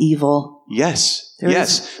called evil. Yes,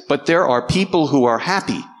 yes. But there are people who are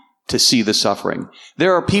happy to see the suffering.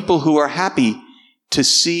 There are people who are happy to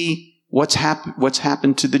see what's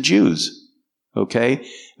happened to the Jews. Okay?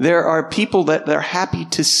 There are people that are happy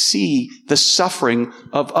to see the suffering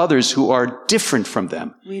of others who are different from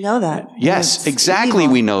them. We know that. Yes, exactly.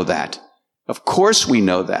 Evil. We know that. Of course we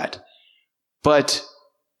know that. But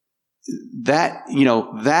that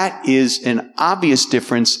is an obvious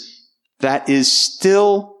difference that is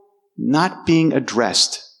still not being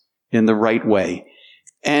addressed in the right way.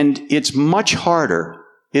 And it's much harder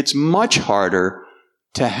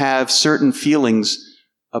to have certain feelings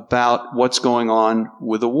about what's going on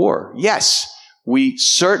with the war. Yes, we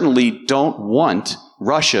certainly don't want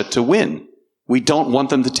Russia to win. We don't want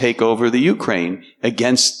them to take over the Ukraine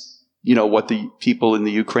against, what the people in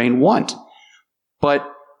the Ukraine want. But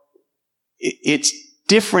it's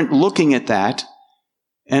different looking at that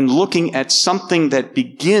and looking at something that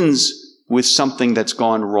begins with something that's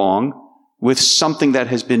gone wrong, with something that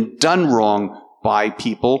has been done wrong by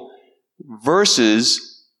people,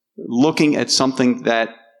 versus looking at something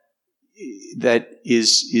that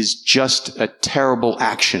is just a terrible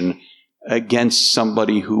action against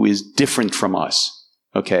somebody who is different from us.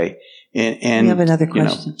 Okay? And we have another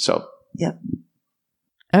question. Yep.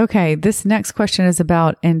 Okay, this next question is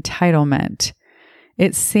about entitlement.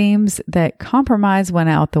 It seems that compromise went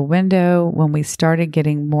out the window when we started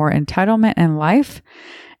getting more entitlement in life,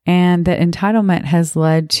 and that entitlement has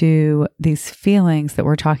led to these feelings that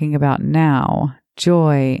we're talking about now,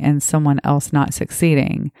 joy in someone else not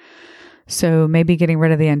succeeding. So maybe getting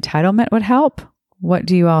rid of the entitlement would help? What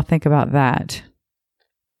do you all think about that?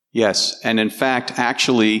 Yes, and in fact,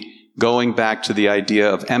 actually, going back to the idea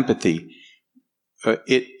of empathy,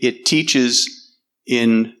 it teaches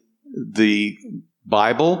in the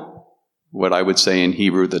Bible, what I would say in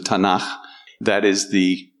Hebrew, the Tanakh, that is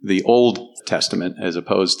the Old Testament as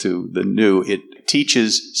opposed to the New. It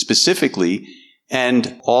teaches specifically,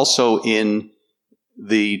 and also in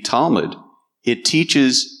the Talmud, it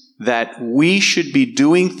teaches that we should be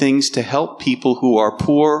doing things to help people who are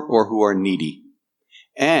poor or who are needy.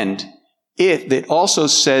 And it also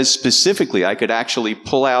says specifically, I could actually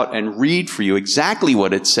pull out and read for you exactly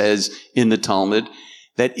what it says in the Talmud,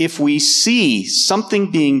 that if we see something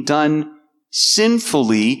being done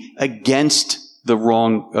sinfully against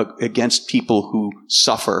against people who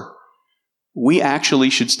suffer, we actually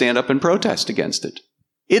should stand up and protest against it.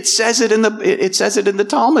 It says it in the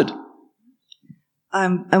Talmud.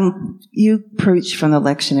 You preach from the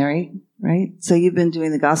lectionary, right? So you've been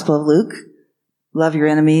doing the Gospel of Luke. Love your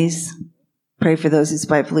enemies. Pray for those who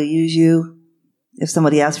spitefully use you. If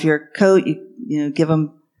somebody asks for your coat, you give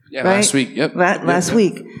them. Yeah, right? last week. Yep. Last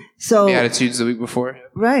week. So the attitudes the week before.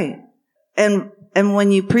 Right. And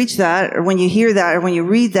when you preach that, or when you hear that, or when you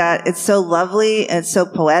read that, it's so lovely and it's so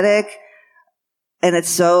poetic, and it's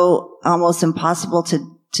so almost impossible to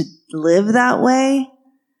live that way.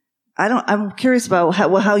 I'm curious about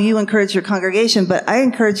how you encourage your congregation, but I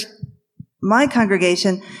encourage my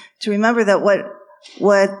congregation to remember that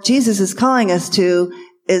what Jesus is calling us to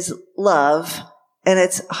is love, and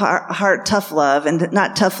it's heart tough love, and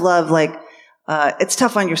not tough love like, it's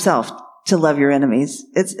tough on yourself to love your enemies.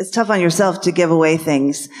 It's tough on yourself to give away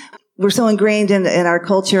things. We're so ingrained in our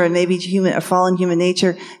culture and maybe a fallen human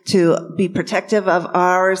nature to be protective of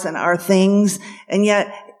ours and our things, and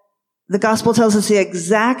yet the gospel tells us the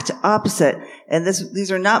exact opposite. And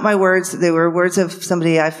these are not my words. They were words of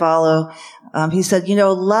somebody I follow. He said,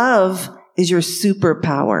 love is your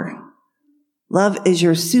superpower. Love is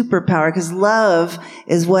your superpower, because love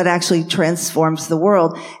is what actually transforms the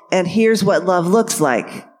world. And here's what love looks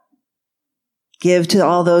like. Give to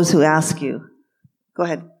all those who ask you. Go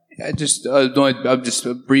ahead. Just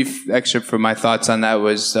a brief excerpt from my thoughts on that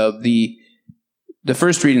was the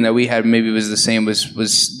first reading that we had, maybe was the same,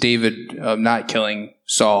 was David not killing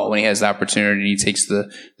Saul when he has the opportunity. He takes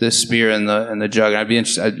the spear and the jug. And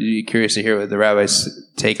I'd be curious to hear what the rabbi's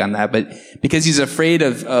take on that. But because he's afraid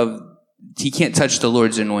of he can't touch the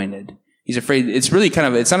Lord's anointed. He's afraid. It's really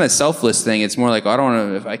it's not a selfless thing. It's more like, I don't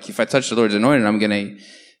want to, if I touch the Lord's anointed, I'm going to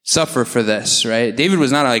suffer for this, right? David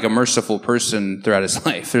was not like a merciful person throughout his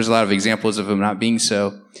life. There's a lot of examples of him not being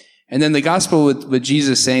so. And then the gospel with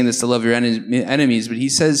Jesus saying this to love your enemies, but he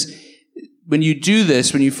says, when you do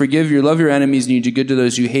this, when you forgive, you love your enemies and you do good to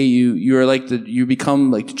those who hate you, you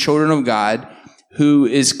become like the children of God who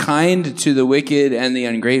is kind to the wicked and the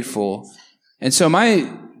ungrateful. And so my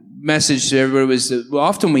message to everybody was that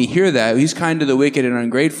often we hear that, he's kind to the wicked and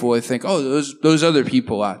ungrateful, I think, oh, those other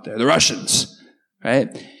people out there, the Russians, right?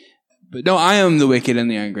 But no, I am the wicked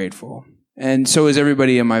and the ungrateful. And so is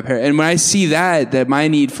everybody in my parents. And when I see that my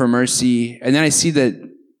need for mercy, and then I see that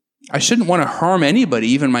I shouldn't want to harm anybody,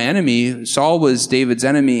 even my enemy. Saul was David's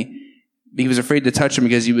enemy. He was afraid to touch him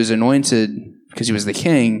because he was anointed, because he was the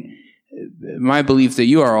king. My belief that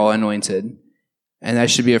you are all anointed, and I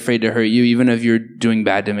should be afraid to hurt you, even if you're doing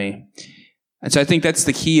bad to me. And so I think that's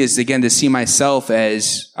the key, is again to see myself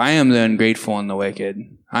as I am the ungrateful and the wicked.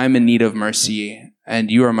 I'm in need of mercy.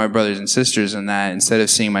 And you are my brothers and sisters in that, instead of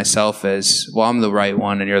seeing myself as, well, I'm the right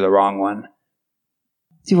one and you're the wrong one.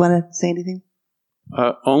 Do you want to say anything?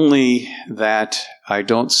 Only that I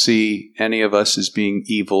don't see any of us as being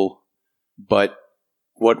evil, but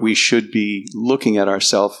what we should be looking at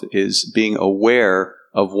ourselves is being aware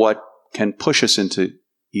of what can push us into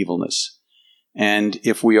evilness. And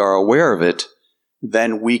if we are aware of it,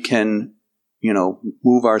 then we can,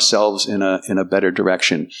 move ourselves in a better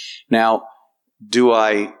direction. Now, do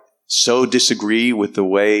I so disagree with the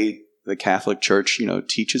way the Catholic Church,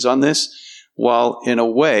 teaches on this? Well, in a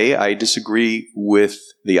way, I disagree with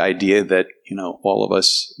the idea that, all of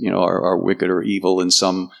us, are wicked or evil in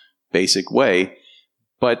some basic way.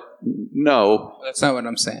 But no. That's not what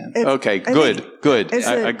I'm saying. Okay, good. Good.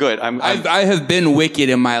 I have been wicked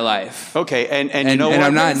in my life. Okay, and you know what? And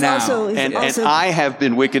I'm not now. And I have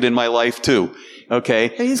been wicked in my life too. Okay.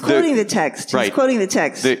 He's quoting the text. He's quoting the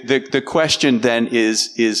text. The question then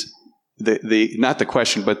is the not the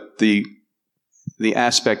question, but the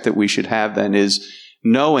aspect that we should have then is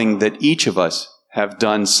knowing that each of us have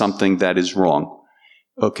done something that is wrong.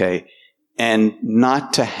 Okay. And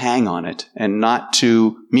not to hang on it, and not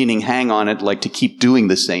to, meaning hang on it like to keep doing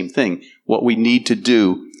the same thing. What we need to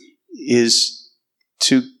do is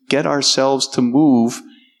to get ourselves to move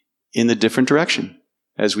in the different direction.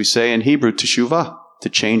 As we say in Hebrew, teshuvah, to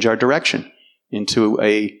change our direction into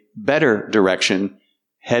a better direction,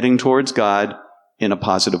 heading towards God in a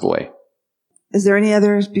positive way. Is there any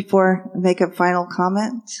others before I make a final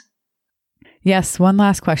comment? Yes, one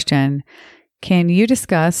last question. Can you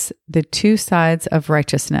discuss the two sides of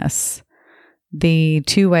righteousness? The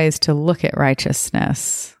two ways to look at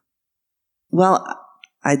righteousness? Well,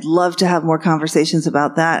 I'd love to have more conversations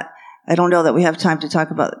about that. I don't know that we have time to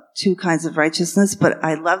talk about two kinds of righteousness, but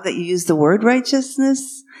I love that you use the word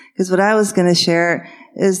righteousness, because what I was going to share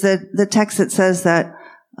is that the text that says that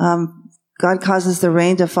God causes the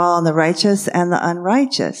rain to fall on the righteous and the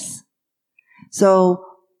unrighteous. So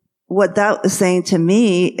what that is saying to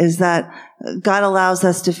me is that God allows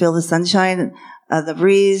us to feel the sunshine, the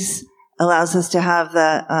breeze, allows us to have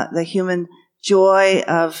the human joy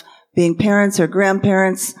of being parents or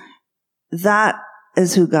grandparents. That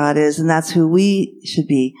is who God is, and that's who we should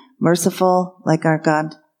be. Merciful, like our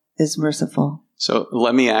God is merciful. So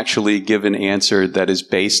let me actually give an answer that is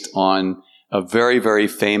based on a very, very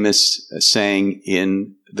famous saying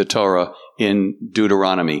in the Torah, in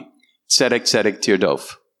Deuteronomy. Tzedek, tzedek,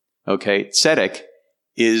 tirdof. Okay, tzedek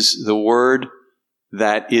is the word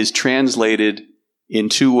that is translated in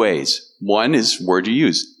two ways. One is word you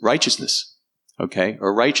use, righteousness, okay,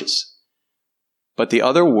 or righteous. But the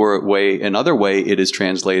other another way it is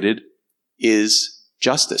translated is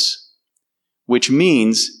justice, which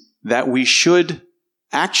means that we should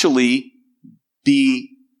actually be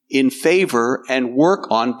in favor and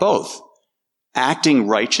work on both. Acting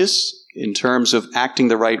righteous in terms of acting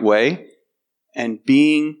the right way, and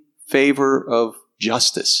being favor of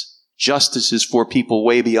justice. Justice is for people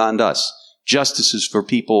way beyond us. Justice is for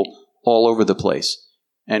people all over the place.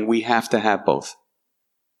 And we have to have both.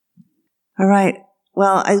 All right.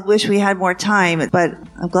 Well, I wish we had more time, but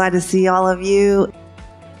I'm glad to see all of you.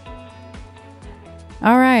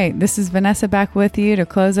 All right. This is Vanessa back with you to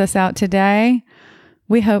close us out today.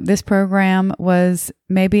 We hope this program was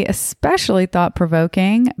maybe especially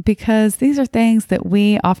thought-provoking, because these are things that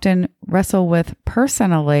we often wrestle with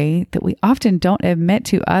personally that we often don't admit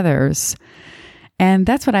to others. And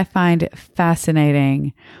that's what I find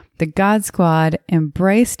fascinating. The God Squad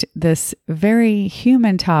embraced this very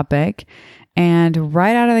human topic, and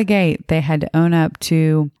right out of the gate, they had to own up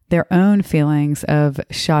to their own feelings of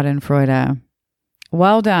Schadenfreude.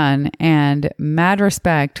 Well done, and mad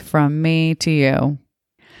respect from me to you.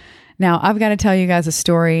 Now, I've got to tell you guys a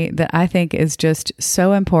story that I think is just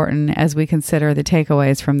so important as we consider the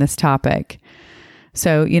takeaways from this topic.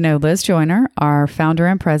 So, Liz Joyner, our founder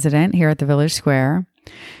and president here at the Village Square,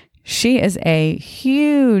 she is a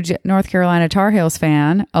huge North Carolina Tar Heels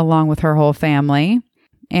fan, along with her whole family.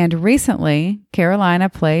 And recently, Carolina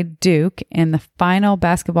played Duke in the final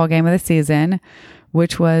basketball game of the season,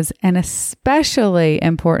 which was an especially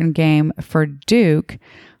important game for Duke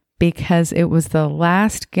because it was the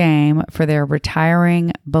last game for their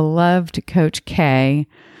retiring beloved Coach K,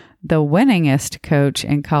 the winningest coach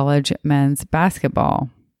in college men's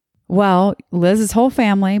basketball. Well, Liz's whole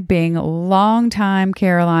family, being longtime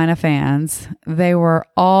Carolina fans, they were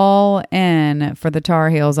all in for the Tar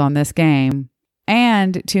Heels on this game.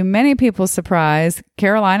 And to many people's surprise,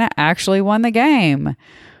 Carolina actually won the game,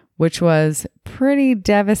 which was pretty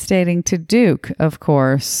devastating to Duke, of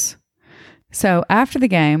course. So after the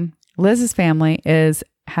game, Liz's family is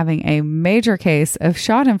having a major case of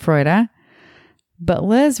Schadenfreude, but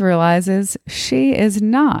Liz realizes she is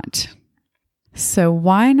not. So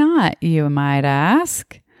why not, you might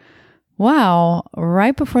ask? Well,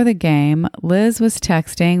 right before the game, Liz was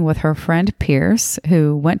texting with her friend Pierce,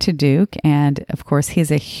 who went to Duke, and of course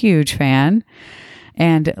he's a huge fan.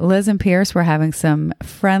 And Liz and Pierce were having some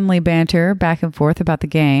friendly banter back and forth about the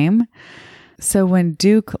game. So when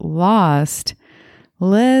Duke lost,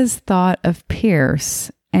 Liz thought of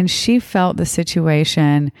Pierce, and she felt the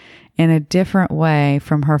situation in a different way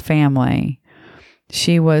from her family.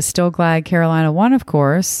 She was still glad Carolina won, of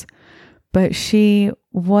course, but she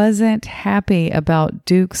wasn't happy about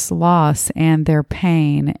Duke's loss and their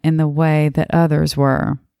pain in the way that others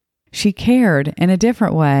were. She cared in a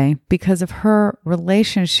different way because of her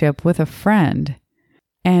relationship with a friend.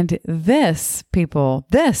 And this, people,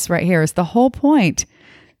 this right here is the whole point.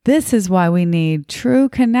 This is why we need true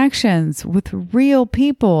connections with real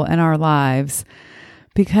people in our lives,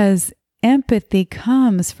 because empathy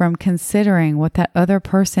comes from considering what that other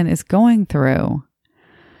person is going through.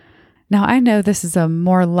 Now, I know this is a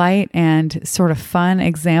more light and sort of fun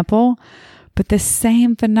example, but the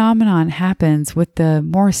same phenomenon happens with the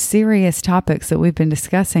more serious topics that we've been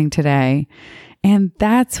discussing today. And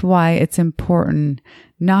that's why it's important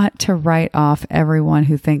not to write off everyone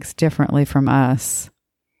who thinks differently from us.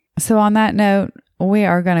 So on that note, we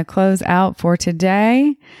are going to close out for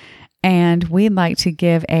today. And we'd like to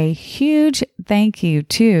give a huge thank you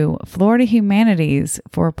to Florida Humanities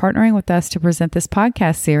for partnering with us to present this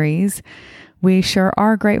podcast series. We sure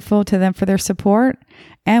are grateful to them for their support,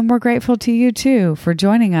 and we're grateful to you too for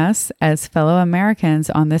joining us as fellow Americans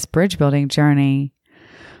on this bridge building journey.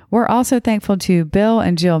 We're also thankful to Bill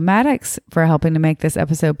and Jill Maddox for helping to make this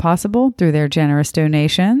episode possible through their generous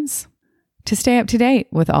donations. To stay up to date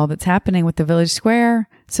with all that's happening with the Village Square,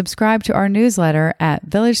 subscribe to our newsletter at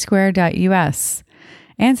villagesquare.us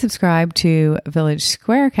and subscribe to Village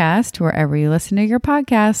SquareCast wherever you listen to your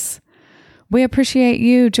podcasts. We appreciate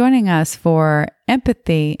you joining us for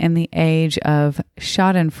Empathy in the Age of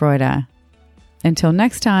Schadenfreude. Until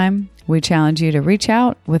next time, we challenge you to reach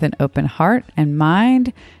out with an open heart and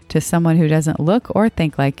mind to someone who doesn't look or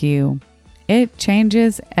think like you. It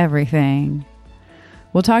changes everything.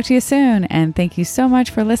 We'll talk to you soon, and thank you so much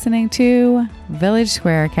for listening to Village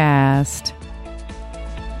SquareCast.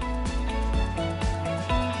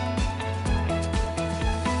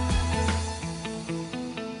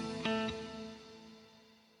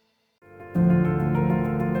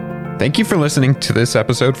 Thank you for listening to this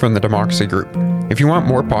episode from the Democracy Group. If you want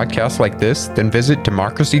more podcasts like this, then visit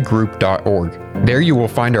democracygroup.org. There you will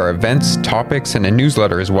find our events, topics, and a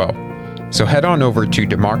newsletter as well. So head on over to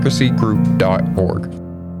democracygroup.org.